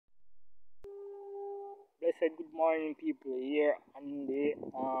said good morning, people, here on the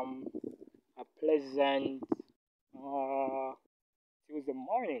a pleasant Tuesday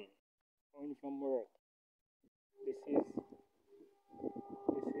morning, going from work. This is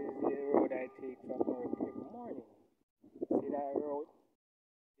the road I take from work every morning. See that road?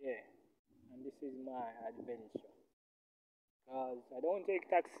 Yeah, and this is my adventure. Cause I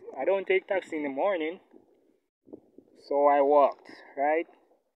don't take taxi in the morning, so I walked. Right?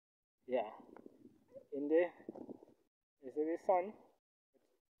 Yeah. In the you see the sun.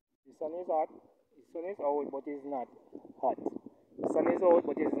 The sun is hot. The sun is out, but it's not hot. The sun is out,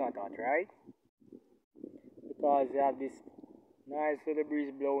 but it's not hot, right? Because you have this nice little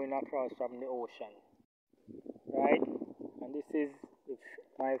breeze blowing across from the ocean, right? And this is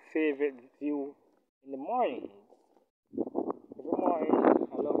my favorite view in the morning. Every morning,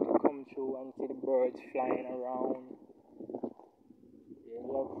 I love to come through and see the birds flying around, the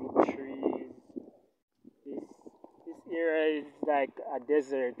lovely trees. This this area is like a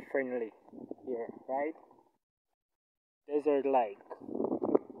desert friendly here, right? Desert like.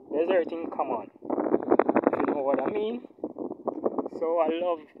 Desert in common. If you know what I mean. So I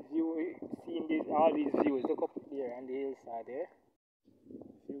love seeing all these views. Look up there on the hillside there.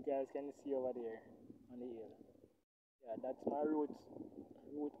 You guys can see over there on the hill. Yeah, that's my route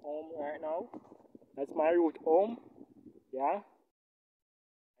home right now. That's my route home. Yeah,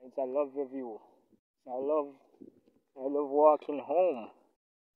 and it's a lovely view. I love walking home,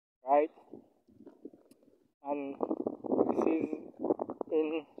 right? And this is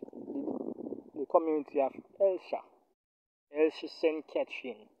in the community of Elsha St.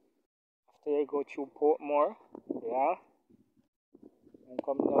 Catherine. After you go through Portmore, yeah, and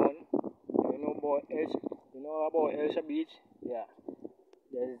come down. You know about Elsha Beach? Yeah.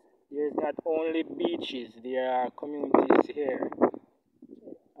 There's not only beaches, there are communities here.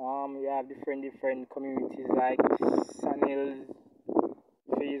 You have different communities like Sun Hills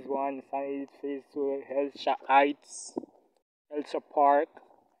Phase One, Sun Hills Phase Two, Elsha Heights, Elsha Park.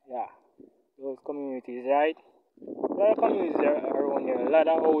 Yeah, those communities, right? A lot of communities are around here. A lot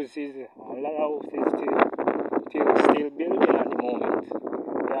of houses still building at the moment.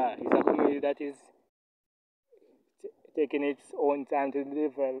 Yeah, it's a community that is taking its own time to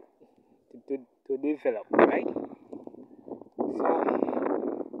develop, to develop, right? So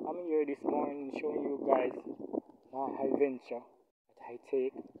I'm here this morning showing you guys my adventure that I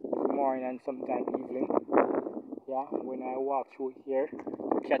take every morning and sometimes evening. Yeah, when I walk through here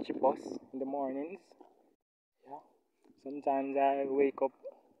to catch a bus in the mornings. Yeah, sometimes I wake up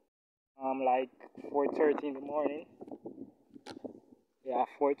like 4:30 in the morning. Yeah,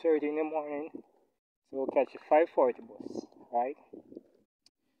 4:30 in the morning. So catch a 5:40 bus, right?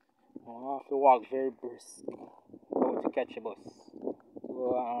 I have to walk very brisk to catch a bus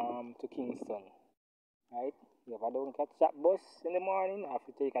to Kingston, right? If I don't catch that bus in the morning, I have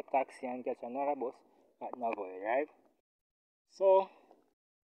to take a taxi and catch another bus at Navoy, right? So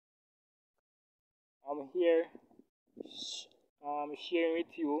I'm here sharing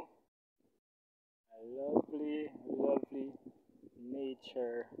with you a lovely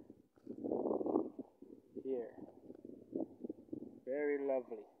nature here. Very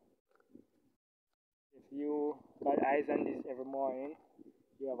lovely. If you got eyes on this every morning,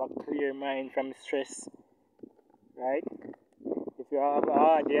 you have a clear mind from stress, right? If you have a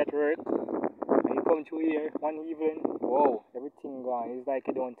hard day at work and you come to here one evening, whoa, everything gone. It's like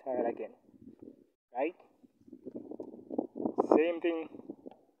you don't tire again, right? Same thing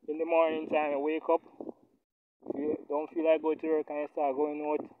in the morning time. You wake up, if you don't feel like going to work and you start going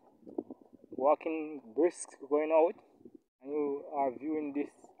out, walking brisk, going out, and you are viewing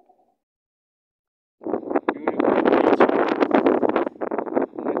this beautiful nature.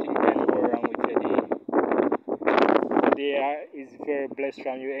 Nothing can go wrong with your day. Is very blessed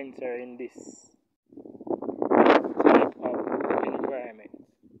from you entering this type of environment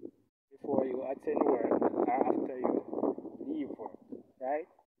before you attend work or after you leave work, right?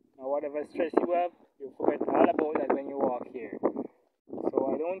 Now, whatever stress you have, you forget all about that when you walk here.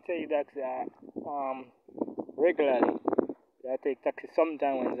 So I don't take taxi regularly. I take taxi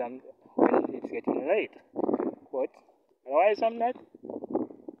sometimes when it's getting late. But otherwise, I'm not.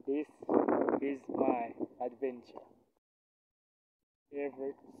 This is my adventure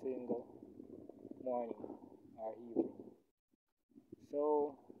every single morning or evening.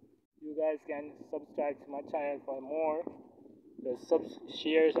 So you guys can subscribe to my channel for more. Just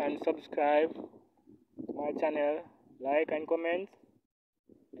shares and subscribe to my channel, like and comment,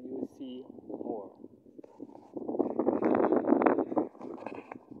 and you will see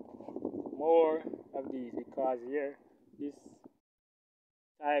more of these because here this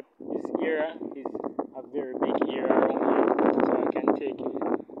type. This area is a very big area around here, so I can take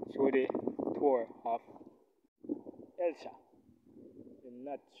you through the tour of Elsha, the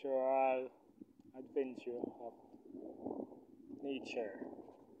natural adventure of nature.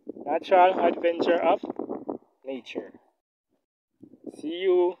 Natural adventure of nature. See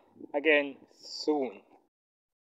you again soon.